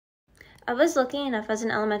I was lucky enough as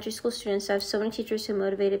an elementary school student to have so many teachers who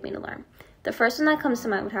motivated me to learn. The first one that comes to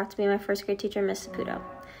mind would have to be my first grade teacher, Miss Saputo.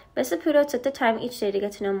 Miss Saputo took the time each day to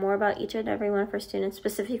get to know more about each and every one of her students,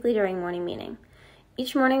 specifically during morning meeting.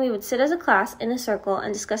 Each morning we would sit as a class in a circle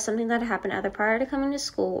and discuss something that had happened either prior to coming to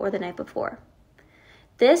school or the night before.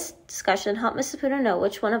 This discussion helped Miss Saputo know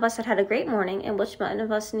which one of us had had a great morning and which one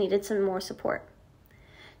of us needed some more support.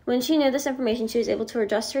 When she knew this information, she was able to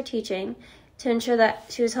adjust her teaching to ensure that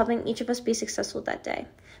she was helping each of us be successful that day.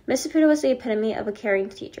 Miss Saputo was the epitome of a caring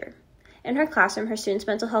teacher. In her classroom, her students'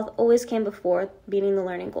 mental health always came before meeting the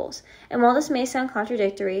learning goals. And while this may sound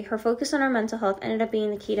contradictory, her focus on our mental health ended up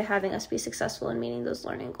being the key to having us be successful in meeting those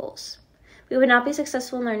learning goals. We would not be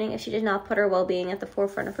successful in learning if she did not put our well-being at the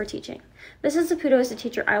forefront of her teaching. Mrs. Saputo is the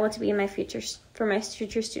teacher I want to be in my future for my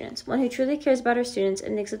future students, one who truly cares about her students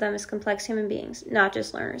and thinks of them as complex human beings, not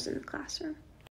just learners in the classroom.